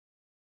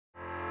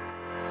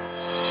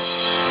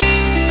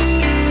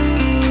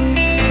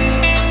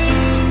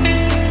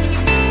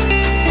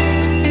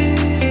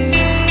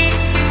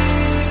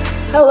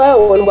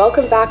Hello and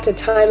welcome back to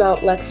Time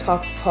Out Let's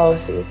Talk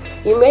Policy.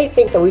 You may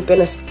think that we've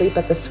been asleep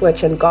at the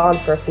switch and gone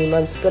for a few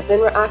months, but in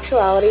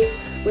actuality,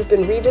 we've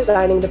been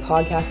redesigning the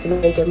podcast to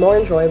make it more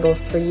enjoyable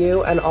for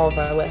you and all of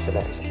our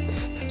listeners.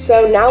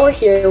 So now we're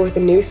here with the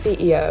new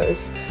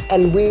CEOs,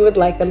 and we would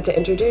like them to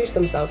introduce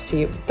themselves to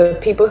you, the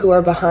people who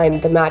are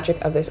behind the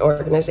magic of this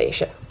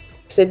organization.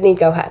 Sydney,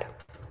 go ahead.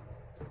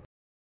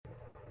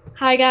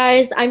 Hi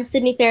guys, I'm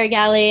Sydney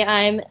Farragalli.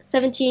 I'm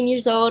 17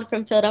 years old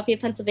from Philadelphia,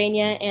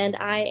 Pennsylvania, and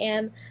I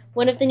am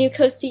one of the new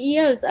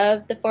co-CEOs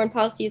of the Foreign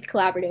Policy Youth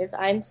Collaborative.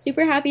 I'm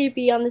super happy to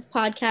be on this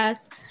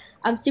podcast.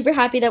 I'm super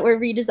happy that we're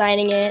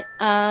redesigning it,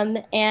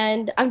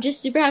 and I'm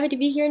just super happy to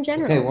be here in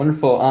general. Okay,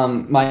 wonderful.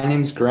 My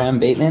name is Graham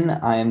Bateman.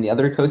 I am the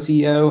other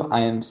co-CEO. I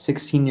am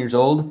 16 years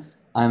old.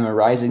 I'm a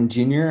rising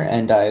junior,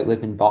 and I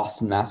live in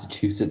Boston,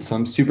 Massachusetts. So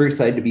I'm super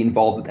excited to be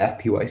involved with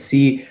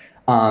FPYC.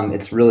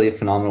 It's really a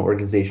phenomenal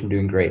organization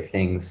doing great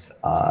things,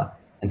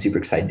 and super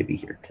excited to be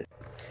here today.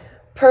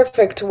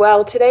 Perfect.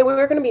 Well, today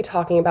we're going to be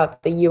talking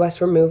about the U.S.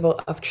 removal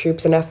of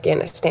troops in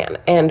Afghanistan,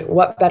 and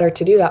what better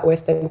to do that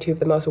with than two of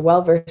the most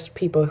well-versed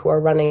people who are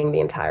running the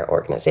entire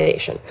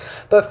organization.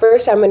 But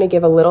first, I'm going to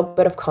give a little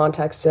bit of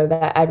context so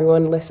that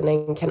everyone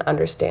listening can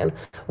understand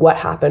what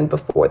happened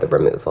before the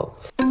removal.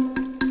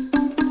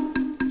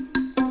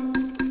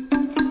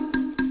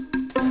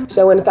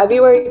 So in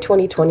February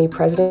 2020,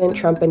 President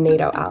Trump and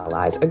NATO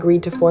allies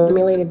agreed to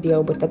formulate a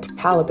deal with the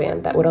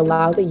Taliban that would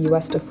allow the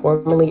U.S. to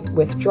formally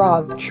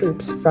withdraw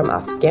troops from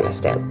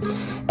Afghanistan.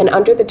 And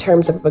under the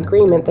terms of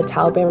agreement, the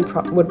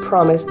Taliban would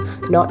promise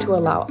not to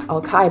allow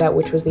Al-Qaeda,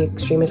 which was the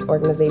extremist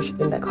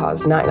organization that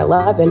caused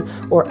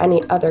 9/11, or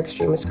any other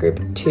extremist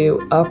group to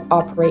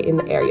operate in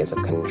the areas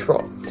of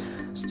control.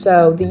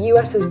 So the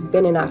U.S. has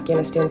been in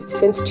Afghanistan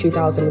since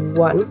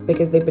 2001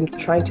 because they've been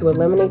trying to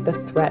eliminate the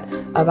threat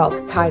of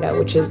Al-Qaeda,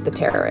 which is the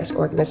terrorist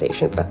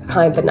organization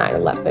behind the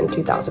 9/11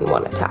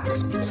 2001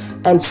 attacks.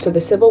 And so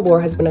the civil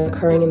war has been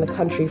occurring in the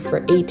country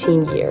for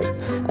 18 years,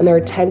 and there are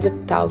tens of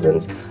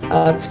thousands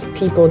of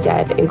people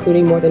dead,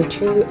 including more than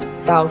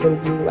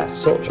 2,000 U.S.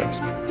 soldiers.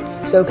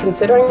 So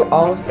considering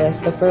all of this,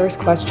 the first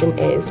question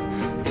is,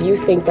 do you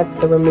think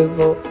that the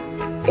removal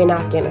in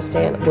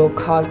Afghanistan will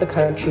cause the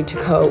country to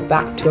go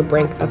back to a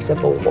brink of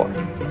civil war?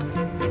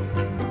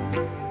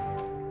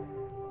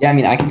 Yeah,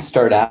 I can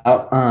start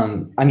out.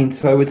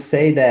 So I would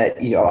say that,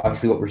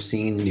 obviously what we're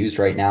seeing in the news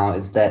right now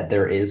is that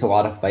there is a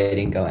lot of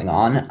fighting going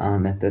on,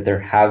 and that there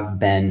have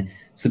been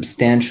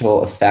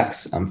substantial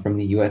effects from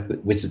the U.S.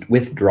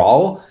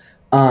 withdrawal.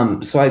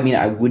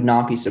 I would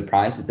not be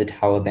surprised if the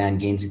Taliban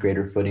gains a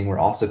greater footing. We're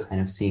also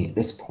kind of seeing at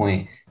this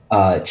point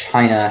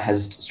China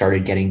has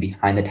started getting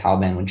behind the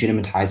Taliban,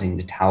 legitimatizing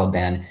the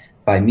Taliban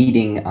by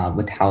meeting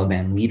with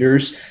Taliban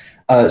leaders.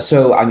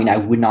 I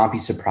would not be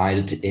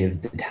surprised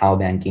if the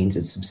Taliban gains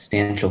a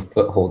substantial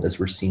foothold, as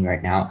we're seeing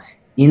right now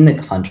in the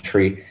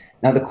country.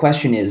 Now, the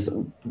question is,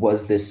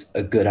 was this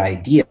a good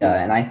idea?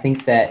 And I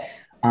think that,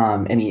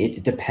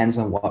 it depends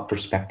on what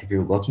perspective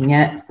you're looking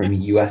at. From a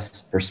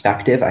U.S.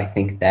 perspective, I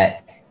think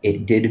that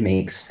it did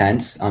make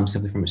sense,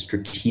 simply from a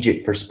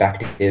strategic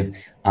perspective,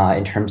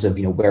 in terms of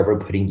where we're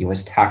putting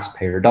U.S.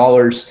 taxpayer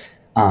dollars,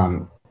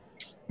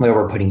 where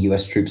we're putting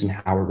U.S. troops, and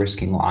how we're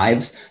risking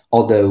lives.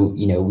 Although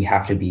we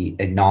have to be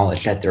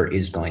acknowledged that there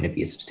is going to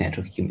be a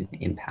substantial human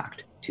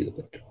impact to the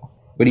withdrawal.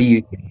 What do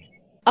you think?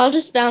 I'll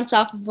just bounce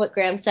off of what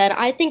Graham said.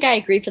 I think I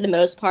agree for the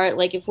most part.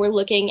 Like, if we're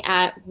looking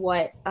at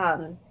what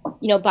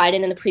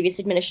Biden and the previous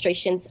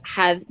administrations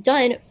have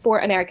done for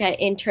America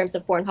in terms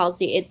of foreign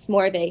policy, it's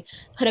more of a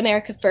put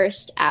America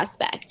first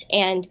aspect.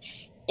 And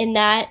in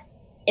that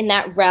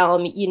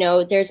realm,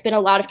 there's been a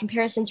lot of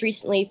comparisons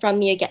recently from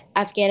the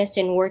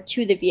Afghanistan war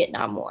to the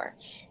Vietnam War.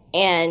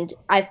 And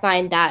I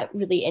find that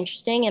really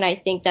interesting. And I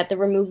think that the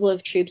removal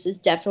of troops is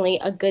definitely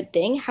a good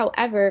thing.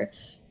 However,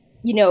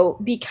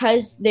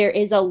 because there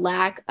is a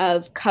lack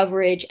of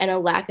coverage and a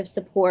lack of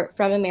support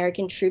from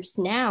American troops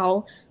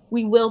now,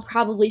 we will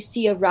probably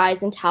see a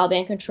rise in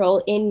Taliban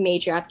control in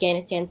major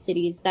Afghanistan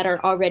cities that are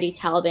already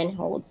Taliban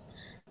holds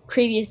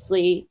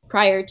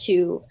prior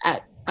to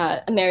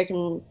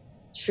American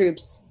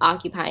troops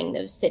occupying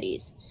those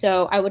cities.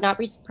 So I would not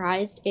be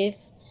surprised if,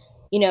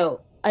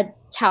 a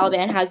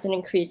Taliban has an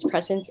increased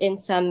presence in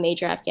some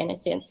major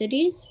Afghanistan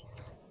cities.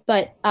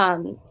 But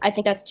I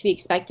think that's to be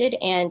expected,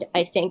 and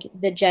I think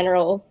the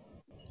general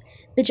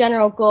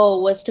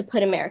goal was to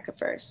put America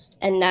first,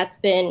 and that's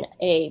been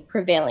a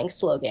prevailing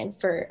slogan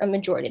for a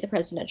majority of the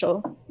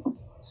presidential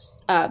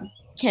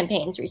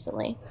campaigns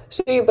recently.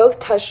 So you both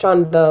touched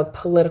on the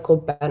political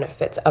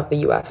benefits of the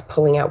U.S.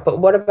 pulling out, but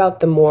what about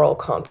the moral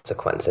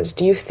consequences?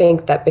 Do you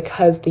think that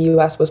because the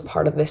U.S. was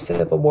part of this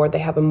civil war, they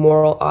have a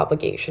moral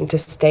obligation to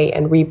stay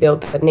and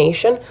rebuild the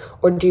nation?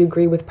 Or do you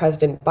agree with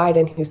President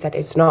Biden, who said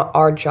it's not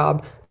our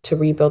job to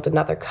rebuild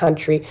another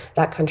country,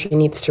 that country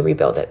needs to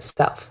rebuild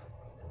itself?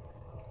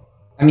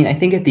 I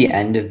think at the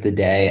end of the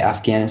day,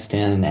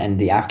 Afghanistan and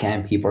the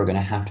Afghan people are going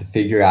to have to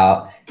figure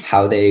out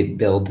how they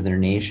build their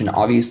nation.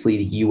 Obviously,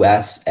 the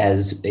U.S.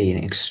 as an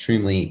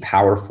extremely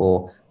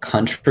powerful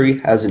country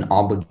has an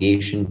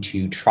obligation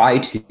to try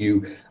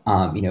to,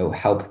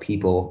 help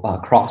people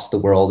across the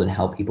world and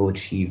help people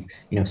achieve,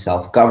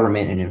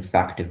 self-government in an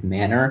effective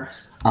manner.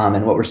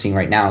 And what we're seeing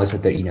right now is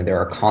that there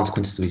are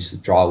consequences to this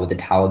withdrawal, with the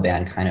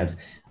Taliban kind of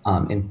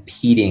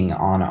impeding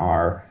on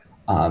our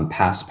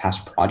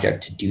past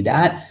project to do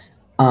that.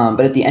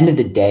 But at the end of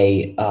the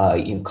day,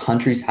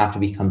 countries have to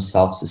become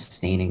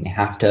self-sustaining. They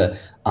have to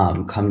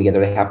come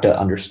together. They have to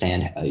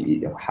understand,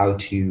 how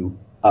to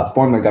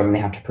form their government.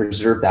 They have to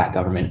preserve that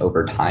government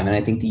over time. And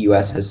I think the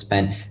U.S. has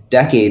spent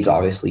decades,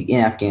 obviously, in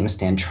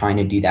Afghanistan trying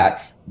to do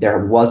that.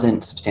 There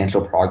wasn't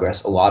substantial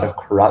progress, a lot of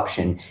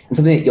corruption. And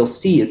something that you'll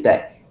see is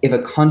that if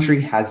a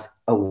country has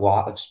a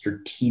lot of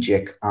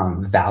strategic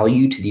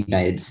value to the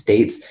United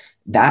States,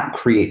 that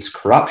creates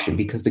corruption,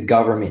 because the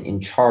government in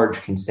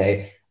charge can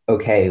say,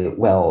 okay,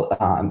 well,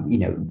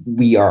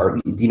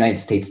 the United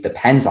States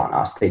depends on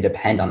us. They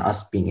depend on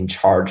us being in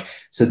charge.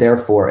 So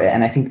therefore,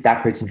 and I think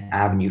that creates an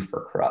avenue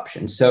for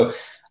corruption. So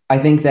I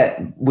think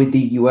that with the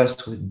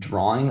U.S.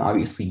 withdrawing,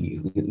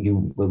 obviously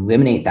you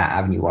eliminate that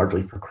avenue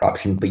largely for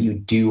corruption, but you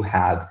do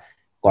have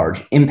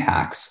large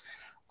impacts,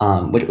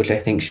 which I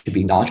think should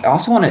be acknowledged. I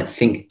also want to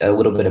think a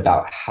little bit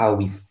about how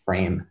we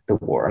frame the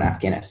war in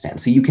Afghanistan.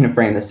 So you can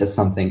frame this as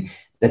something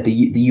that the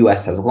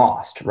U.S. has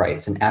lost, right?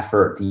 It's an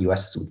effort. The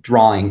U.S. is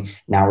withdrawing.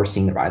 Now we're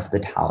seeing the rise of the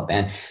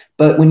Taliban.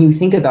 But when you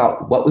think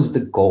about what was the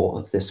goal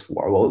of this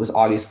war, well, it was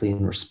obviously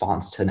in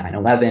response to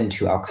 9/11,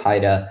 to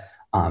Al-Qaeda.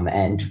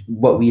 And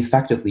what we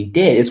effectively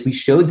did is we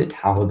showed the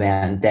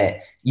Taliban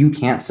that you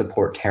can't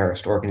support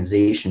terrorist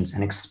organizations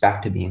and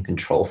expect to be in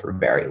control for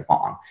very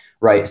long,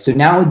 right? So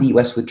now with the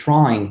U.S.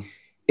 withdrawing,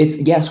 it's,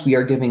 yes, we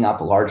are giving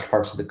up large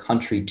parts of the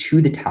country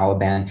to the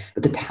Taliban,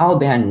 but the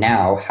Taliban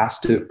now has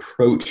to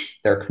approach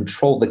their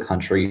control of the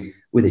country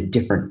with a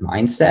different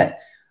mindset,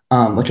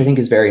 which I think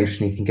is very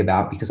interesting to think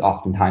about, because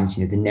oftentimes,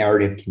 the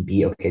narrative can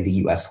be, okay, the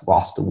U.S.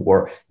 lost the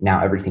war,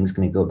 now everything's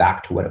going to go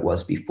back to what it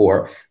was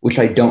before, which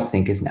I don't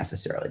think is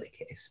necessarily the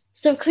case.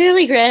 So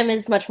clearly Graham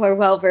is much more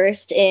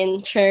well-versed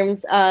in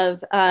terms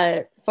of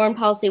foreign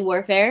policy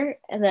warfare,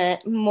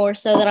 more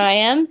so than I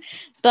am.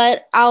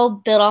 But I'll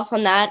build off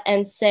on that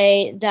and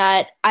say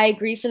that I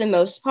agree for the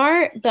most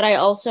part, but I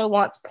also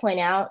want to point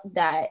out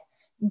that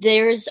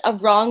there's a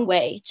wrong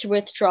way to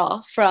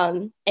withdraw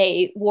from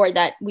a war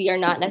that we are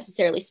not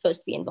necessarily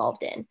supposed to be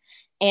involved in.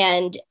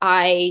 And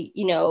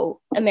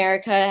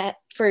America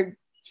for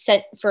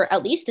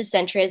at least a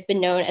century has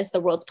been known as the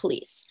world's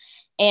police.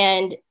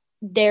 And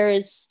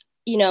there's,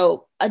 a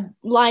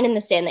line in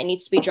the sand that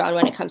needs to be drawn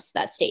when it comes to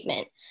that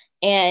statement.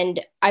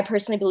 And I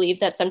personally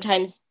believe that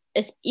sometimes,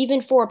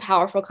 even for a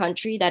powerful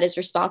country that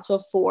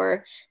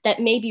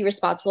may be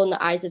responsible in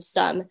the eyes of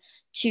some,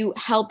 to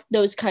help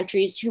those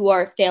countries who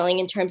are failing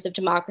in terms of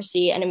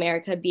democracy, and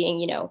America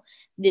being,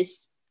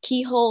 this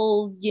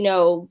keyhole,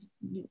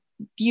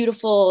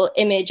 beautiful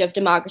image of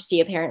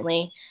democracy,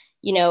 apparently,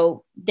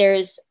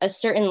 there's a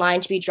certain line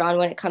to be drawn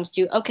when it comes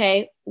to,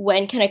 okay,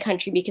 when can a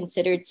country be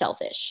considered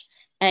selfish?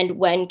 And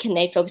when can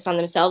they focus on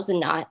themselves and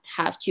not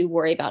have to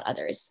worry about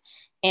others?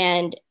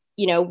 And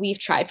we've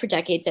tried for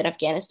decades in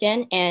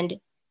Afghanistan, and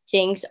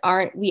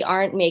we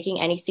aren't making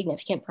any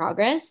significant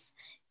progress.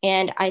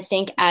 And I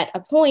think at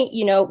a point,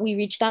 we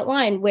reach that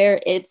line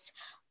where it's,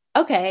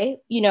 okay,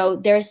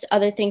 there's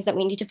other things that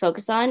we need to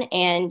focus on.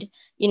 And,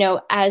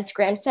 as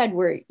Graham said,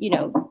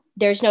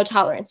 there's no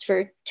tolerance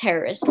for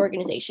terrorist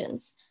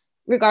organizations,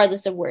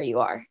 regardless of where you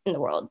are in the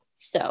world.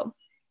 So,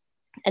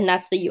 and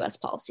that's the U.S.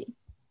 policy.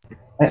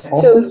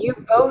 So you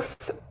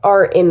both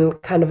are in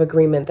kind of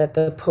agreement that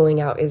the pulling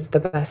out is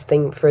the best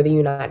thing for the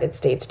United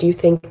States. Do you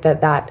think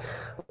that,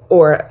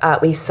 or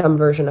at least some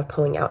version of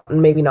pulling out, and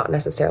maybe not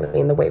necessarily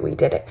in the way we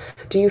did it,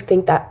 do you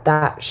think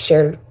that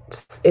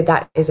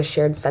is a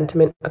shared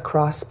sentiment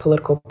across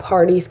political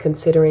parties,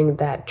 considering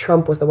that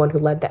Trump was the one who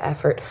led the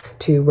effort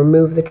to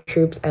remove the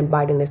troops and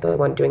Biden is the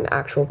one doing the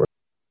actual?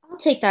 I'll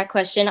take that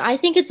question. I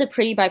think it's a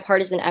pretty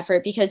bipartisan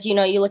effort, because, you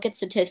look at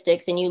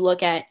statistics and you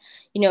look at,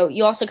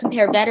 you also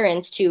compare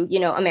veterans to,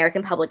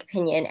 American public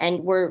opinion, and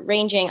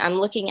I'm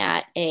looking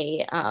at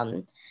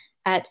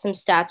at some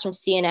stats from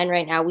CNN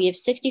right now. We have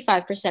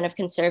 65% of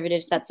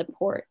conservatives that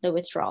support the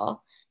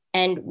withdrawal,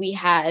 and we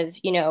have,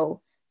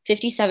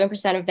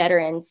 57% of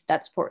veterans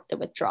that support the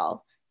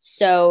withdrawal.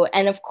 So,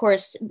 and of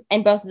course,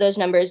 in both of those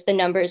numbers, the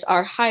numbers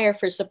are higher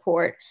for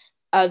support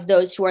of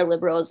those who are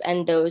liberals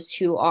and those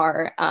who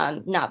are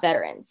not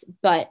veterans.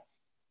 But,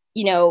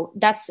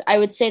 I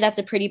would say that's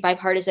a pretty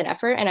bipartisan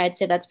effort. And I'd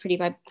say that's pretty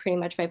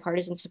much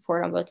bipartisan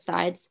support on both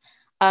sides,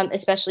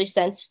 especially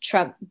since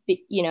Trump,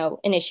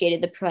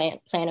 initiated the plan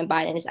and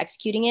Biden is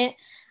executing it.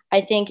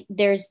 I think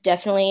there's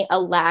definitely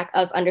a lack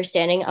of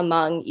understanding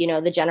among,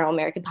 the general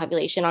American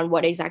population on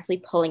what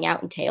exactly pulling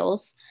out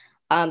entails,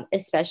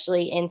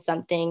 especially in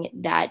something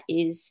that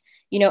is,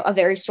 a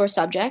very sore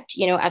subject.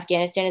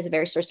 Afghanistan is a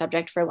very sore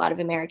subject for a lot of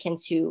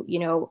Americans who,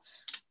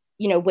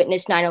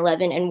 witnessed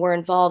 9/11 and were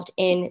involved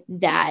in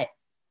that,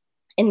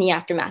 in the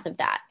aftermath of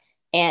that,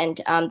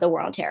 and the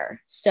war on terror.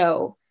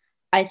 So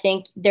I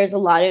think there's a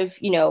lot of,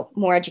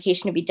 more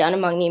education to be done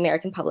among the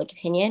American public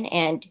opinion.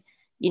 And,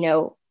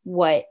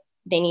 what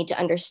they need to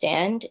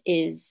understand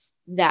is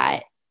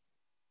that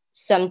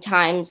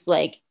sometimes,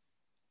 like,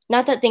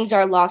 not that things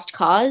are a lost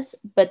cause,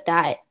 but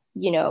that,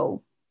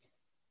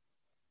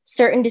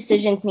 certain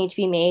decisions need to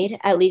be made,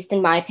 at least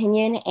in my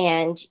opinion.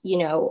 And,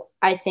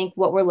 I think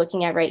what we're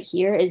looking at right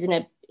here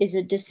is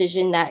a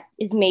decision that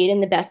is made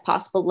in the best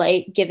possible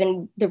light,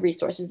 given the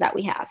resources that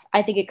we have.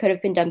 I think it could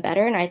have been done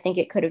better, and I think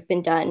it could have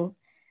been done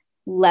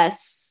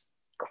less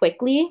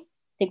quickly.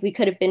 I think we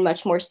could have been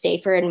much more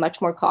safer and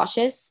much more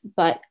cautious,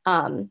 but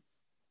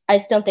I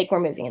still think we're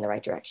moving in the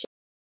right direction.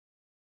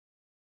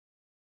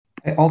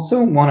 I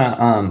also want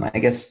to, I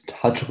guess,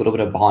 touch a little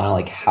bit upon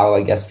like how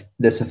I guess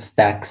this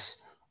affects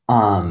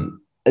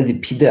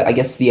I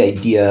guess the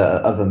idea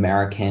of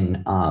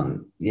American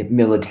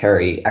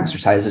military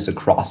exercises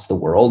across the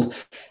world.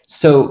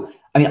 So,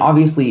 I mean,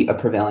 obviously, a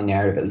prevailing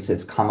narrative, at least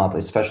it's come up,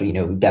 especially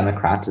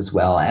Democrats as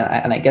well,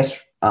 and I guess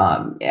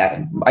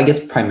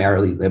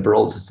primarily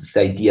liberals, is this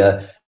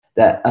idea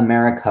that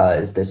America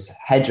is this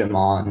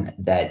hegemon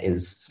that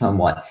is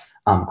somewhat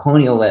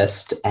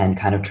colonialist and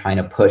kind of trying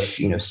to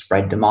push,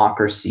 spread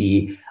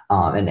democracy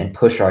and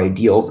push our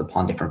ideals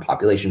upon different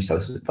populations. So,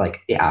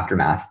 like the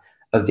aftermath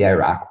of the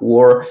Iraq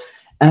War.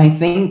 And I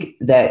think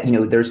that,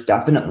 there's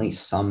definitely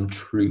some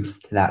truth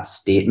to that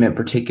statement,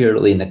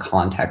 particularly in the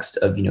context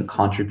of,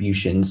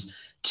 contributions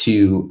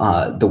to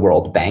the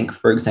World Bank,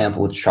 for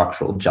example, with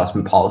structural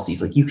adjustment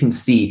policies. Like you can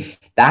see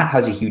that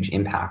has a huge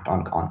impact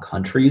on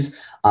countries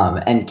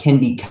and can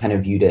be kind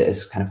of viewed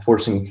as kind of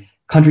forcing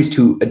countries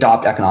to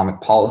adopt economic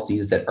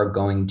policies that are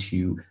going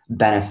to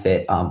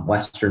benefit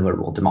Western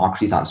liberal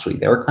democracies, not necessarily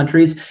their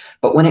countries.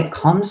 But when it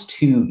comes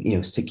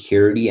to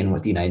security and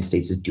what the United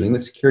States is doing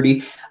with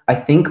security, I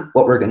think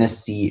what we're going to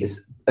see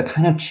is a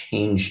kind of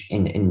change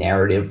in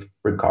narrative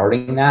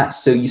regarding that.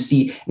 So you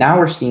see, now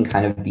we're seeing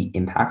kind of the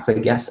impacts, I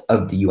guess,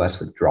 of the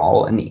U.S.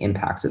 withdrawal and the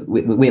impacts of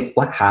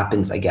what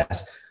happens, I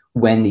guess,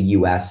 when the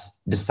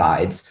U.S.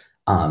 decides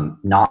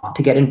not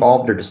to get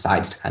involved or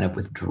decides to kind of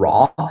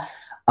withdraw.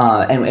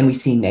 And we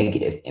see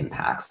negative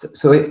impacts.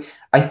 So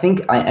I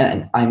think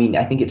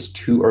it's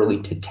too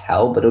early to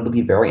tell, but it'll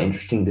be very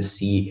interesting to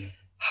see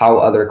how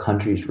other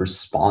countries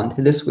respond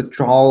to this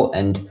withdrawal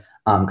and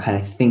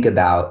kind of think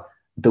about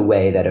the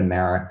way that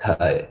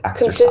America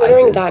exercises.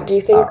 Considering that, do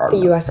you think the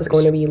U.S. is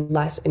going to be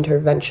less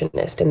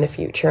interventionist in the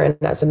future? And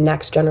as the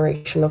next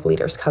generation of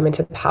leaders come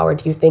into power,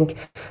 do you think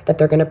that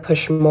they're going to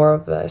push more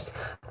of this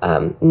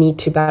need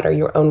to better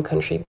your own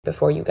country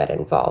before you get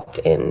involved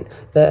in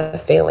the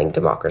failing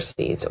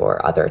democracies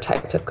or other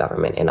types of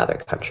government in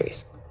other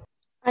countries?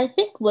 I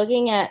think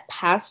looking at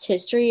past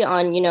history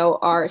on,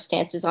 our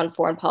stances on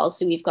foreign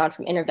policy, we've gone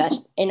from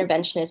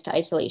interventionist to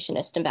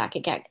isolationist and back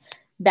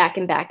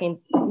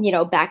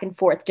and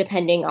forth,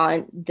 depending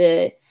on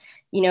the,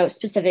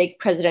 specific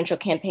presidential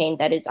campaign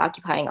that is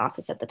occupying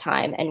office at the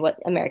time and what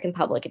American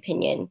public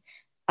opinion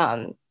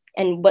and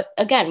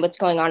what's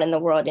going on in the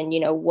world and,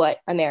 what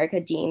America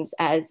deems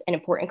as an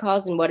important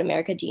cause and what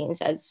America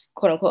deems as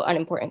quote unquote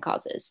unimportant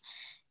causes.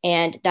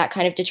 And that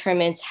kind of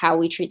determines how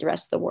we treat the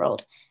rest of the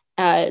world.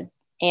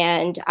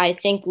 And I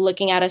think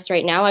looking at us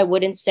right now, I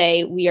wouldn't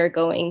say we are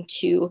going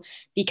to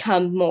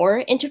become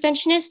more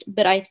interventionist,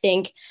 but I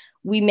think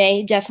we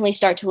may definitely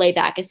start to lay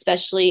back,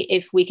 especially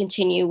if we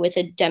continue with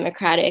a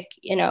democratic,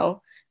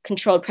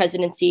 controlled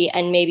presidency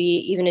and maybe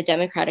even a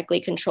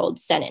democratically controlled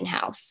Senate and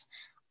House.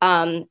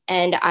 And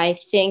I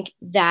think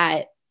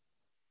that,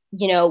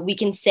 we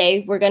can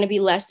say we're going to be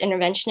less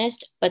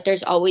interventionist, but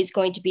there's always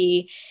going to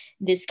be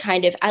this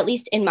kind of, at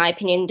least in my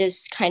opinion,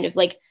 this kind of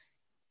like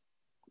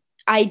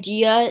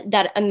idea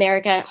that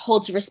America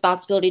holds a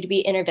responsibility to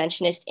be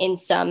interventionist in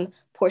some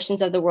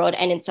portions of the world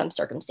and in some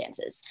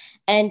circumstances.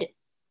 And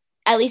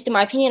at least in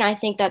my opinion, I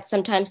think that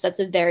sometimes that's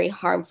a very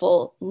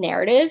harmful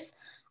narrative,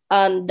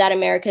 that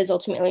America is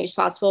ultimately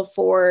responsible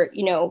for,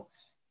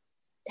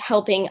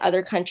 helping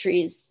other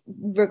countries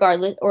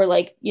regardless, or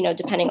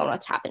depending on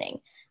what's happening.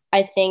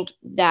 I think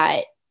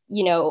that,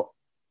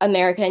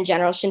 America in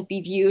general shouldn't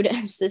be viewed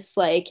as this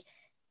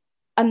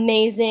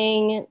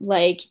amazing,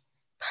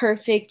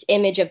 perfect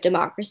image of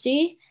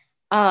democracy.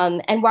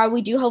 And while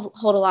we do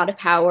hold a lot of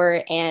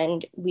power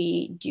and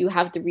we do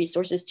have the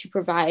resources to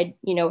provide,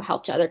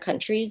 help to other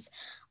countries,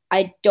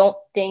 I don't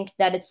think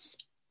that it's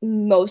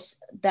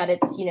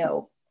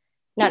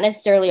not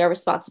necessarily our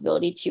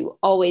responsibility to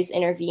always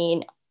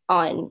intervene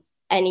on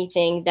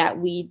anything that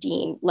we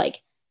deem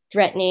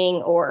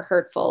threatening or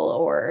hurtful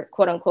or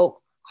quote unquote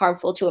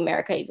harmful to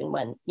America, even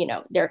when,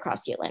 they're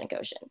across the Atlantic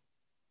Ocean.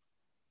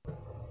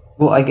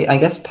 Well, I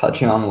guess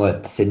touching on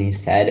what Sydney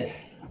said,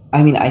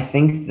 I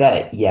think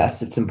that,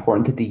 yes, it's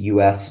important that the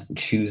U.S.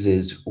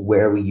 chooses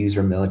where we use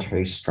our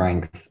military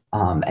strength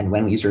and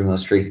when we use our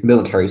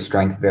military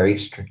strength very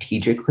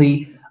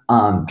strategically,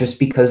 just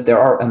because there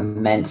are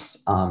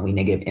immense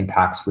negative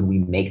impacts when we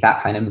make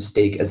that kind of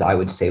mistake, as I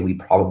would say we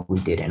probably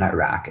did in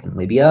Iraq and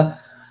Libya.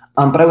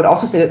 But I would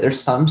also say that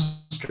there's some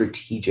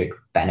strategic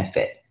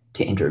benefit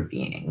to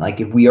intervening? Like,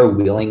 if we are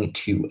willing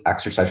to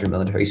exercise our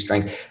military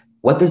strength,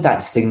 what does that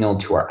signal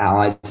to our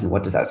allies, and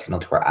what does that signal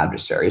to our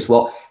adversaries?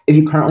 Well, if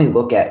you currently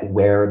look at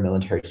where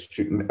military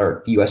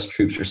or U.S.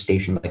 troops are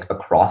stationed, like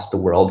across the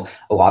world,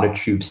 a lot of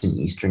troops in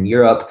Eastern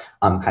Europe,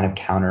 kind of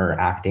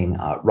counteracting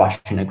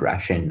Russian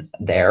aggression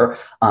there.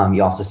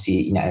 You also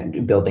see,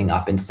 building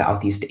up in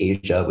Southeast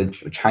Asia with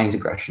Chinese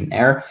aggression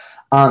there.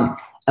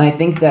 And I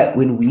think that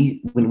when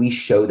we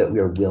show that we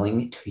are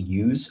willing to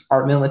use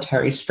our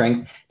military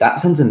strength, that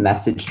sends a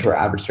message to our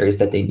adversaries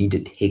that they need to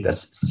take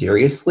us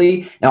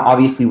seriously. Now,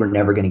 obviously, we're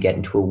never going to get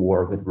into a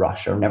war with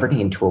Russia. We're never going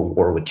to get into a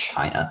war with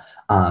China.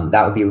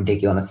 That would be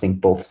ridiculous. I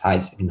think both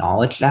sides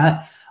acknowledge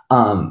that.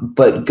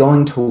 But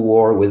going to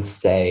war with,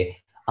 say,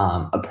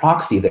 a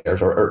proxy of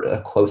theirs, or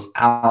a close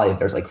ally of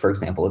theirs, like, for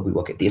example, if we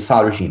look at the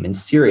Assad regime in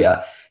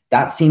Syria,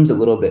 that seems a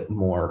little bit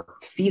more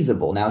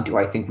feasible. Now, do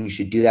I think we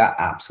should do that?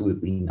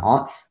 Absolutely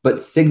not.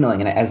 But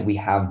signaling, and as we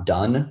have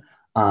done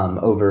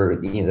over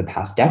the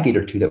past decade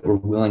or two, that we're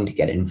willing to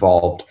get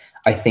involved,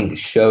 I think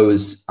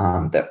shows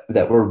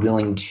that we're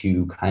willing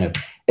to kind of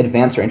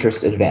advance our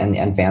interests and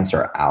advance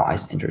our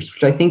allies' interests,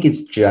 which I think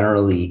is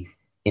generally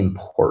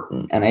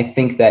important. And I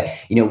think that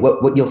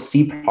what you'll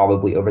see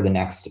probably over the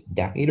next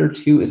decade or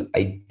two is,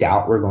 I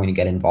doubt we're going to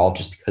get involved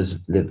just because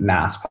of the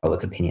mass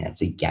public opinion that's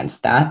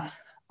against that.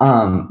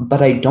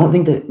 But I don't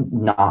think that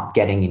not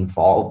getting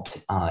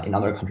involved in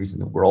other countries in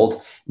the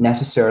world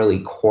necessarily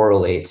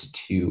correlates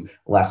to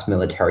less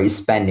military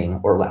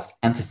spending or less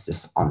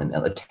emphasis on the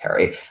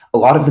military. A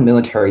lot of the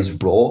military's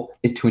role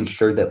is to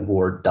ensure that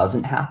war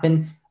doesn't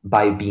happen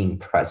by being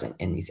present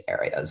in these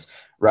areas,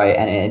 right?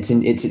 And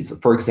it's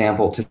for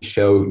example, to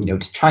show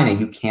to China,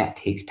 you can't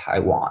take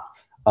Taiwan,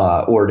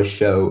 or to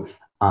show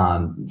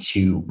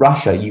to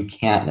Russia, you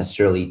can't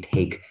necessarily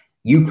take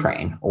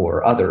Ukraine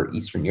or other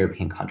Eastern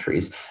European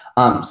countries.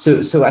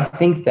 So I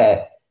think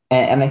that,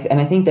 and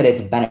I think that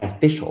it's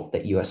beneficial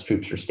that U.S.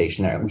 troops are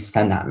stationed there, and we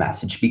send that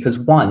message because,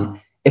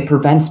 one, it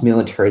prevents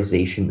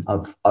militarization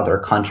of other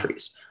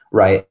countries,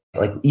 right?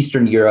 Like,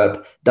 Eastern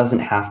Europe doesn't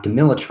have to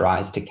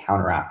militarize to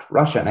counteract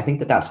Russia, and I think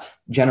that that's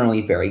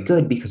generally very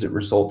good because it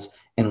results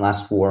in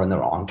less war in the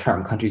long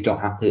term. Countries don't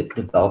have to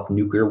develop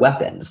nuclear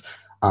weapons.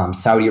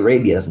 Saudi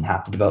Arabia doesn't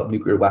have to develop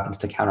nuclear weapons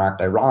to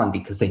counteract Iran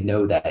because they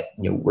know that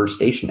we're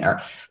stationed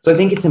there. So I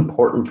think it's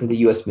important for the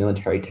U.S.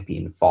 military to be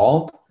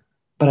involved,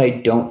 but I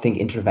don't think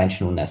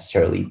intervention will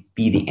necessarily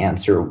be the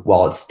answer.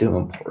 While it's still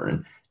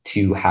important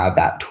to have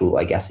that tool,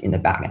 I guess, in the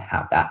back and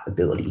have that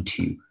ability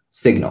to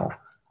signal.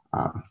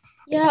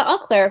 Yeah, I'll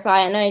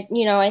clarify. And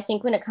I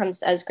think when it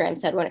comes, as Graham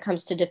said, when it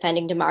comes to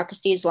defending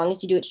democracy, as long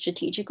as you do it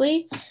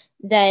strategically,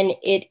 then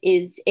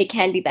it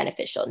can be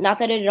beneficial. Not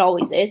that it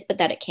always is, but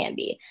that it can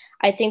be.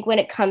 I think when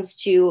it comes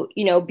to,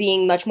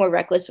 being much more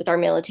reckless with our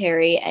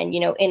military and,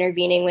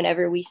 intervening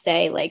whenever we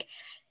say, like,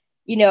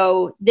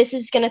 this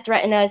is going to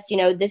threaten us,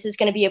 this is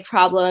going to be a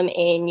problem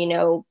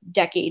in,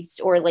 decades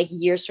or like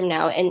years from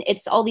now. And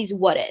it's all these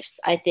what ifs,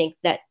 I think,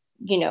 that,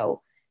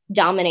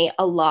 dominate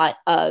a lot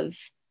of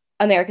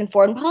American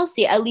foreign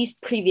policy, at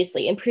least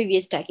previously in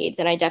previous decades.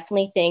 And I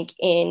definitely think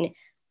in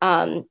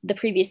the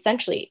previous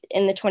century,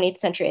 in the 20th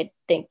century, I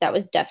think that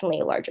was definitely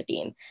a larger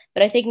theme.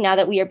 But I think now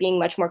that we are being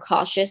much more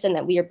cautious and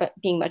that we are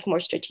being much more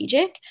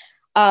strategic,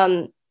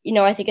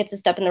 I think it's a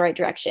step in the right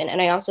direction.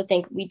 And I also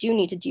think we do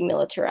need to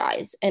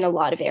demilitarize in a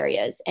lot of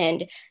areas,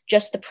 and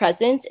just the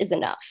presence is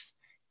enough.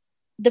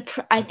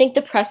 I think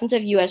the presence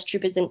of U.S.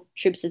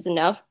 troops is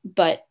enough,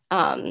 but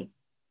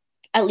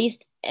at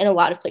least in a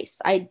lot of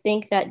places, I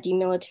think that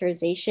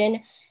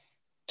demilitarization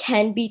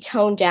can be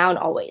toned down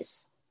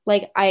always.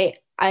 Like,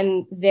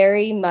 I'm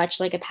very much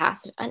like a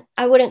passive.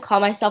 I wouldn't call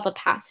myself a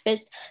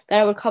pacifist, but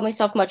I would call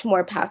myself much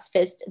more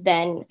pacifist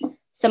than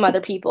some other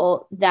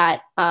people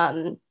that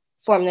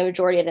form the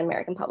majority of the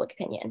American public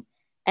opinion.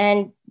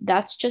 And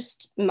that's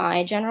just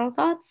my general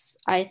thoughts.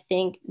 I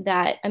think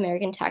that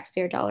American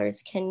taxpayer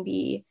dollars can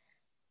be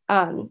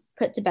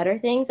put to better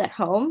things at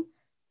home.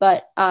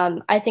 But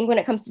I think when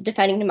it comes to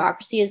defending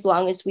democracy, as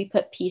long as we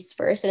put peace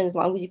first and as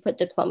long as you put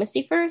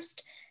diplomacy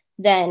first,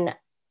 then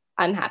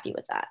I'm happy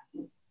with that.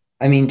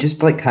 I mean,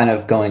 just like kind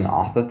of going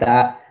off of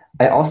that,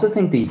 I also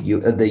think the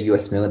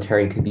U.S.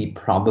 military could be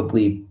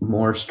probably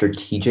more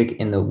strategic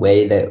in the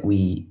way that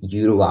we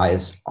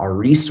utilize our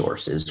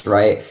resources,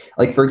 right?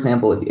 Like, for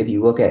example, if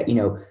you look at,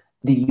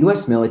 the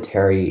U.S.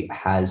 military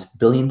has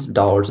billions of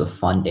dollars of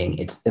funding.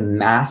 It's a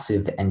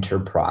massive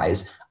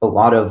enterprise, a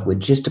lot of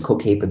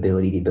logistical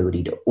capability, the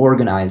ability to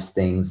organize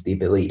things, the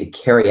ability to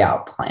carry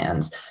out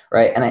plans,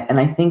 right? And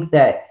I think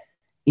that,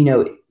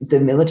 the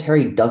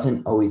military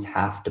doesn't always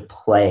have to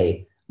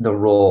play the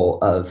role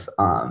of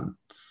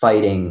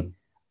fighting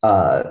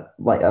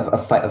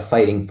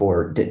fighting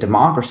for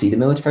democracy. The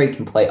military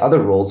can play other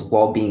roles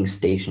while being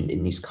stationed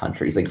in these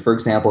countries. Like, for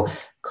example,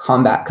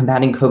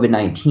 combating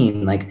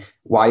COVID-19. Like,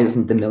 Why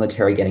isn't the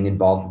military getting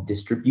involved in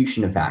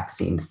distribution of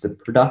vaccines, the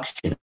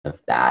production of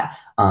that,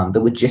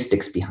 the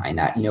logistics behind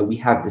that? We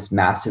have this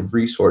massive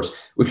resource,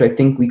 which I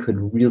think we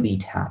could really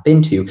tap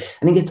into.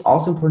 I think it's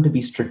also important to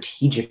be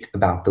strategic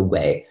about the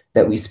way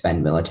that we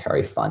spend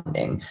military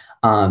funding.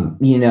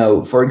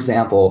 For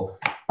example,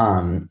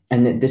 and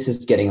this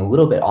is getting a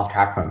little bit off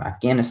track from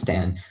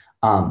Afghanistan,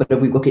 but if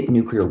we look at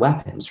nuclear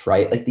weapons,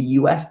 right, like the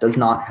US does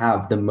not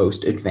have the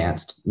most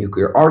advanced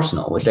nuclear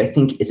arsenal, which I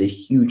think is a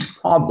huge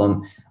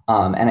problem.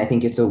 And I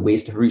think it's a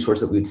waste of resource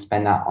that we would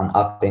spend that on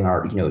upping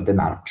our, the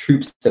amount of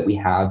troops that we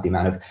have, the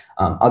amount of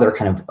other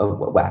kind of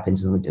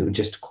weapons and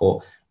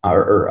logistical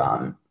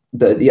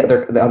the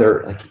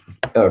other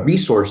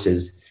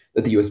resources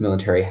that the U.S.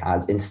 military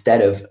has,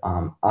 instead of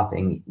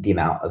upping the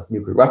amount of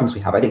nuclear weapons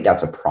we have. I think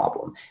that's a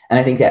problem. And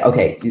I think that,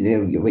 okay,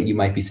 what you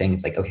might be saying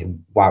is like, okay,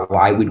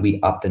 why would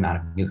we up the amount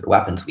of nuclear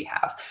weapons we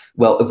have?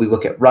 Well, if we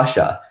look at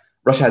Russia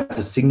has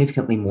a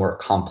significantly more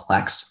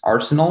complex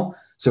arsenal.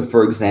 So,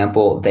 for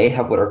example, they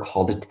have what are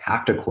called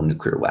tactical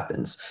nuclear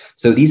weapons.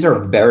 So these are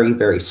very,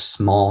 very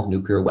small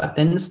nuclear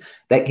weapons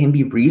that can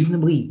be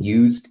reasonably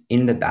used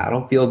in the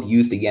battlefield,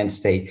 used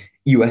against, say,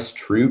 U.S.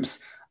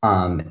 troops,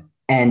 and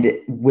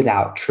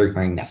without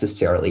triggering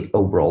necessarily a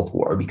world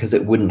war, because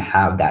it wouldn't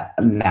have that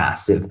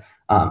massive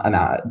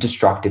amount of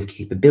destructive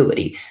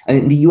capability.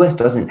 And the US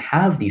doesn't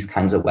have these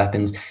kinds of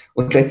weapons,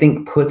 which I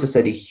think puts us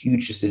at a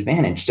huge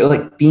disadvantage. So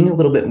like being a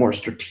little bit more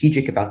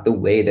strategic about the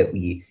way that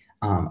we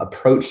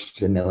approach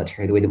the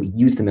military, the way that we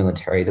use the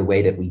military, the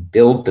way that we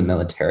build the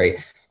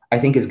military, I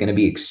think is going to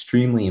be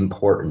extremely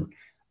important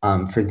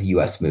for the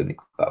US moving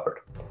forward.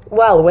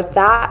 Well, with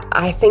that,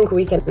 I think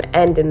we can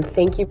end, and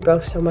thank you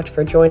both so much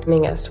for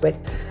joining us with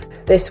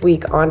this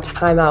week on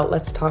Time Out,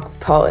 Let's Talk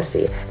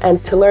Policy.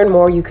 And to learn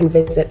more, you can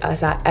visit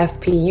us at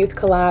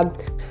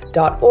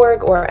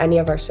fpyouthcollab.org or any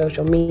of our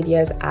social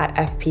medias at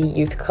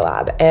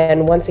fpyouthcollab.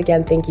 And once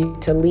again, thank you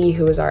to Lee,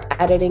 who is our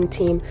editing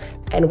team,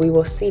 and we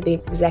will see the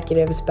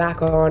executives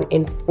back on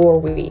in 4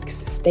 weeks.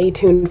 Stay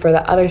tuned for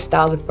the other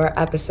styles of our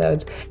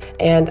episodes,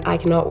 and I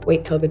cannot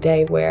wait till the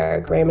day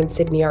where Graham and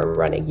Sydney are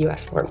running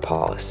U.S. foreign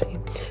policy.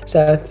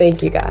 So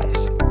thank you,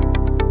 guys.